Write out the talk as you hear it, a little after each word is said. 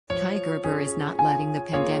Kaia Gerber is not letting the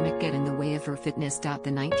pandemic get in the way of her fitness. The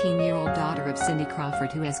 19-year-old daughter of Cindy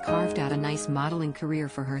Crawford, who has carved out a nice modeling career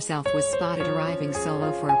for herself, was spotted arriving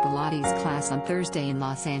solo for a Pilates class on Thursday in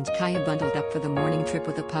Los Angeles. Kaia bundled up for the morning trip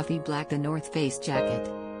with a puffy black The North Face jacket.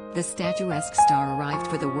 The statuesque star arrived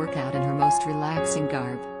for the workout in her most relaxing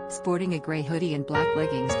garb, sporting a gray hoodie and black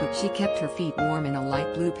leggings, but she kept her feet warm in a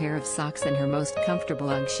light blue pair of socks and her most comfortable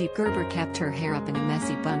UGG shoe. Gerber kept her hair up in a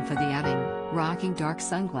messy bun for the outing, rocking dark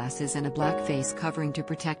sunglasses and a black face covering to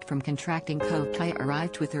protect from contracting COVID. Kaia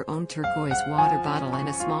arrived with her own turquoise water bottle and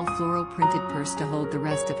a small floral-printed purse to hold the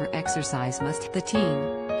rest of her exercise must. The team,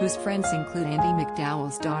 whose friends include Andie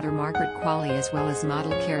MacDowell's daughter Margaret Qualley as well as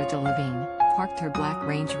model Cara Delevingne, parked her black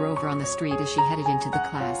Range Rover on the street as she headed into the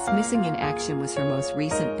class. Missing in action was her most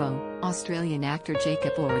recent beau, Australian actor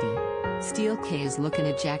Jacob Elordi Steal Kaia's look in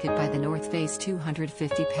a jacket by The North Face,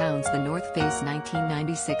 £250. The North Face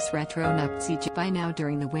 1996 Retro Nuptse. By now,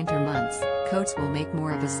 during the winter months, coats will make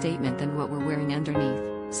more of a statement than what we're wearing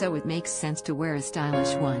underneath, so it makes sense to wear a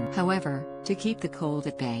stylish one. However, to keep the cold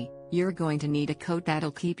at bay, you're going to need a coat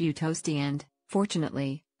that'll keep you toasty, and,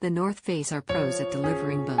 fortunately, The North Face are pros at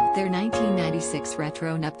delivering both. Their 1996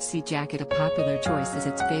 Retro Nuptse jacket, a popular choice as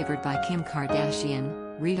it's favored by Kim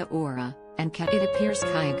Kardashian, Rita and Kaia. It appears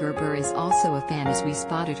Kaia Gerber is also a fan, as we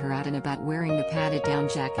spotted her out and about wearing the padded down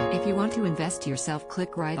jacket. If you want to invest yourself,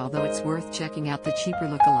 click right, although it's worth checking out the cheaper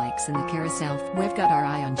lookalikes in the carousel. We've got our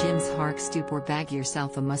eye on Jim's Hark Stoop, or bag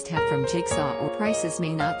yourself a must-have from Jigsaw, or prices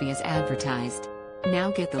may not be as advertised.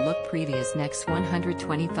 Now get the look previous next.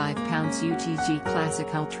 £125 UGG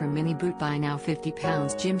Classic Ultra Mini Boot, buy now £50.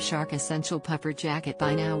 Gymshark Essential Puffer Jacket,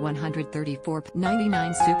 buy now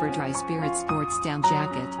 £134.99. Superdry Spirit Sports Down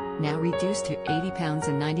Jacket, now reduced to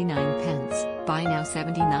 £80.99, buy now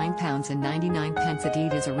 £79.99.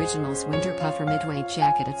 Adidas Originals Winter Puffer Midway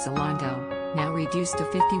Jacket at Zalando, now reduced to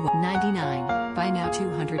 $51.99, buy now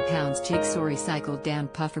 £200. Jigsaw Recycled Down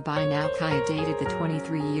Puffer, buy now. Kaia dated the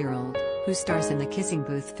 23-year-old, who stars in the Kissing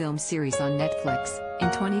Booth film series on Netflix,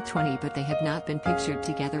 in 2020, but they have not been pictured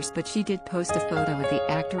together. But she did post a photo of the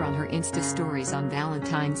actor on her Insta Stories on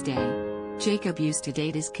Valentine's Day. Jacob used to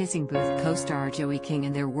date his Kissing Booth co-star Joey King,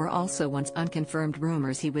 and there were also once unconfirmed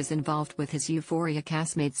rumors he was involved with his Euphoria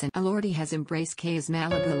castmates. And Elordi has embraced Kaia's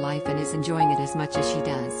Malibu life and is enjoying it as much as she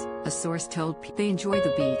does, a source told They enjoy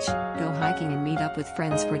the beach, go hiking and meet up with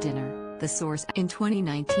friends for dinner. The source. In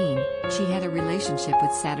 2019, she had a relationship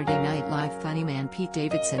with Saturday Night Live funny man Pete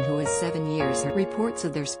Davidson, who is 7 years. Reports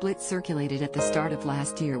of their split circulated at the start of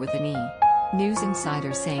last year, with an News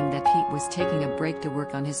Insider saying that Pete was taking a break to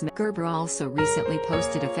work on his. Gerber also recently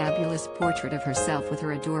posted a fabulous portrait of herself with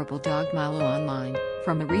her adorable dog Milo online,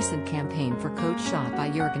 from a recent campaign for Coach Shop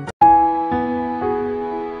by Jurgen.